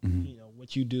decision. Mm-hmm. You know,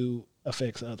 what you do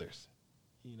affects others.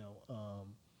 You know,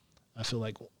 I feel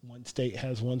like one state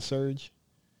has one surge,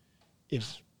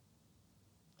 if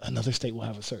another state will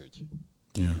have a surge.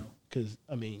 Yeah. Because,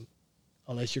 I mean,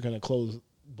 unless you're going to close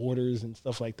borders and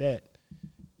stuff like that,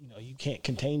 you know, you can't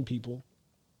contain people.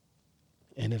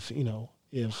 And if even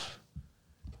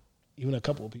a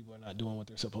couple of people are not doing what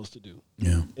they're supposed to do,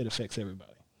 Yeah. it affects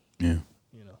everybody. Yeah.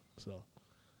 You know, so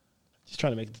just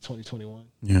trying to make it to 2021.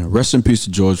 Yeah. Rest in peace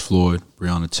to George Floyd,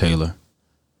 Breonna Taylor,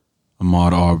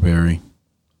 Ahmaud Arbery,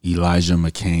 Elijah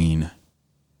McCain,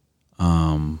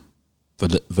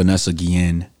 Vanessa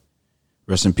Guillen.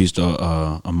 Rest in peace to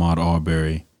Ahmaud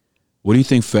Arbery. What do you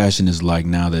think fashion is like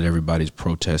now that everybody's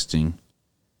protesting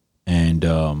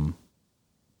and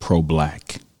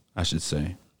pro-black, I should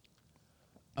say?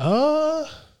 How's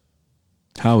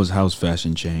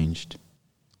fashion changed?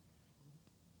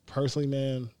 Personally,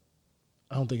 man,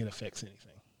 I don't think it affects anything.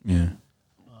 Yeah.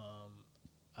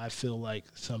 I feel like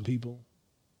some people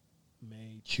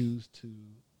may choose to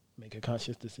make a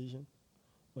conscious decision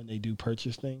when they do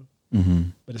purchase things. Mm-hmm.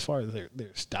 But as far as their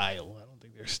style, I don't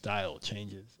think their style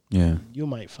changes. Yeah. You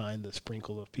might find the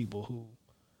sprinkle of people who,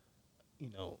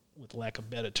 with lack of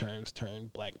better terms,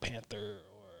 turn Black Panther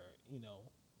or,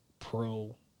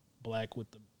 pro-black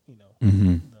with the,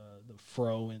 mm-hmm. the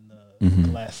fro and the mm-hmm.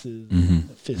 glasses, mm-hmm. and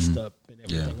the fist mm-hmm. up and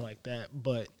everything like that.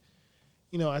 But,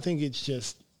 I think it's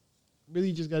just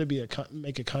really just got to be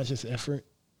make a conscious effort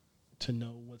to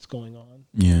know what's going on.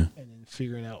 Yeah. And then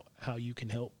figuring out how you can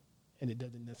help. And it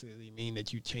doesn't necessarily mean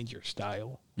that you change your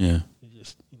style. Yeah. It's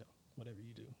just, whatever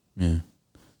you do. Yeah.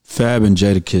 Fab and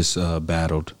Jadakiss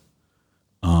battled.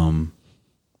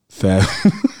 Fab.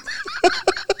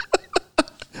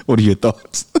 What are your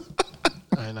thoughts?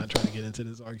 I'm not trying to get into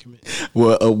this argument.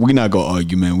 Well, we're not gonna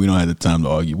argue, man. We don't have the time to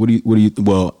argue. What do you?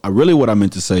 Well, what I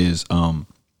meant to say is,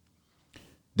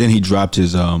 then he dropped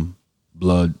his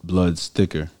blood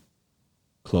sticker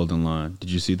clothing line. Did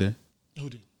you see that? Who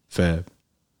did? Fab.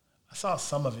 I saw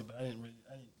some of it, but I didn't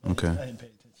Okay. I didn't pay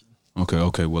attention.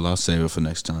 Okay. Well, I'll save it for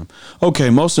next time. Okay.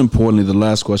 Most importantly, the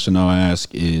last question I'll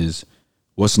ask is,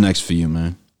 what's next for you,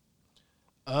 man?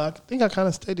 I think I kind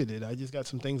of stated it. I just got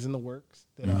some things in the works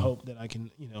that I hope that I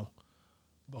can,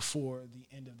 before the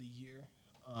end of the year,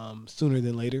 sooner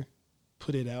than later,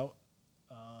 put it out,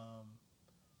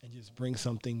 and just bring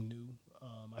something new.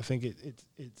 I think it's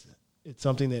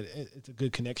something that it's a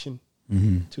good connection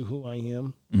to who I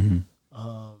am. Mm-hmm.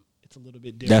 It's a little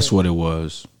bit different. That's what it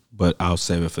was, but I'll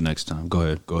save it for next time. Go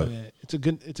ahead.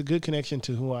 It's a good connection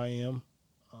to who I am,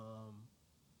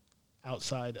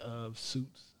 outside of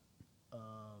suits,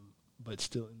 but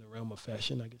still in the realm of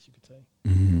fashion, I guess you could say.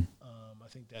 Mm-hmm. I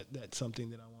think that's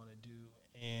something that I want to do.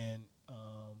 And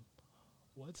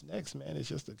what's next, man, is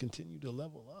just to continue to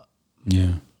level up.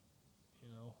 Yeah.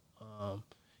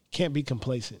 Can't be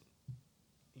complacent.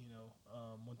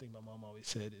 One thing my mom always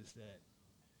said is that,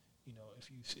 if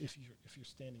you're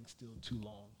standing still too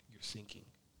long, you're sinking.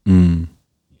 Mm.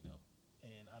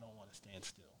 And I don't want to stand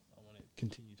still. I want to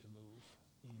continue to move.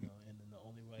 And then the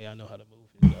only way I know how to move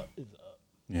is up.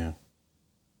 Yeah.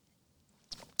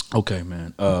 Okay,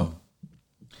 man.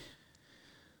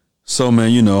 So,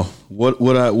 man,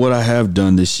 what I have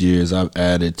done this year is I've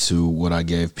added to what I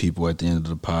gave people at the end of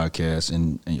the podcast,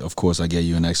 and of course I gave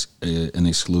you an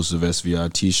exclusive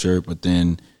SVI T-shirt, but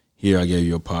then here I gave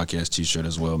you a podcast T-shirt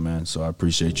as well, man. So I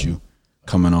appreciate you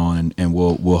coming on, and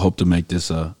we'll hope to make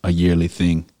this a yearly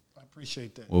thing. I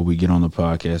appreciate that. Where we get on the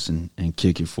podcast and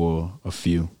kick it for a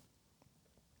few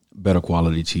better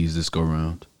quality teas this go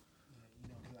around.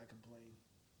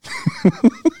 I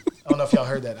don't know if y'all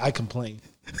heard that. I complain.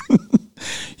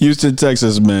 Houston,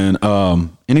 Texas, man.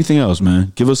 Anything else,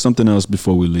 man? Give us something else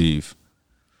before we leave.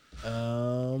 I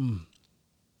feel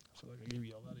like I gave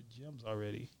you a lot of gems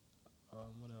already.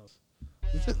 What else?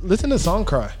 Listen to Song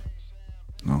Cry.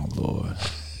 Oh, Lord.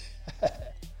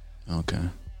 Okay.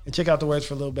 And check out the words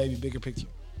for Lil Baby, Bigger Picture.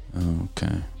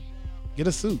 Okay. Get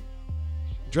a suit.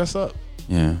 Dress up.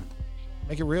 Yeah.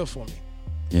 Make it real for me.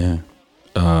 Yeah.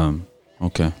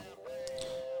 Okay.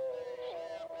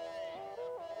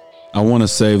 I want to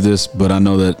save this, but I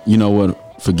know that, you know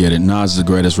what? Forget it. Nas is the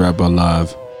greatest rapper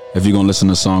alive. If you're going to listen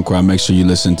to Song Cry, make sure you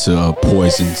listen to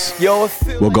Poisons.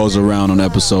 What goes around on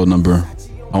episode number,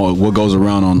 what goes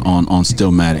around on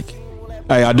Stillmatic.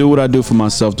 Hey, I do what I do for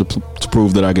myself to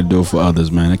prove that I could do it for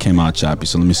others, man. It came out choppy,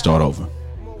 so let me start over.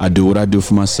 I do what I do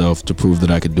for myself to prove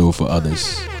that I could do it for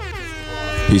others.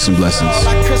 Peace and blessings.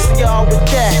 I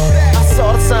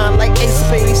saw the sign like Ace of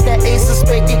Spades, that Ace of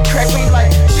Spades get cracked me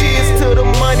like cheers to the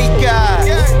money guy,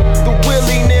 the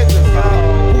Willie niggas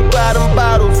who buy them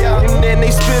bottles and then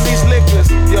they spill these liquors.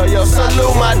 Yo,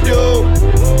 salute my dude.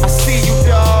 I see you,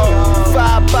 dog.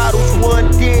 5 bottles,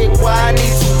 1 dick. Why I need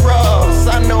 2 bras?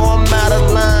 I know I'm out of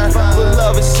line, but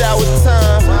love is shower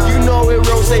time. You know it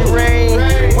rose rain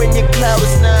when your cloud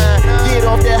is 9. Get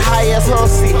off that high ass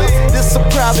hussy. This a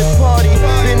private party.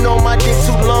 Been on my dick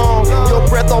too long. Your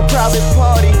breath on private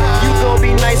party. You gon'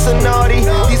 be nice and naughty.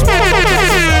 These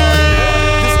motherfuckers.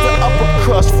 This the upper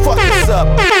crust. Fuck us up.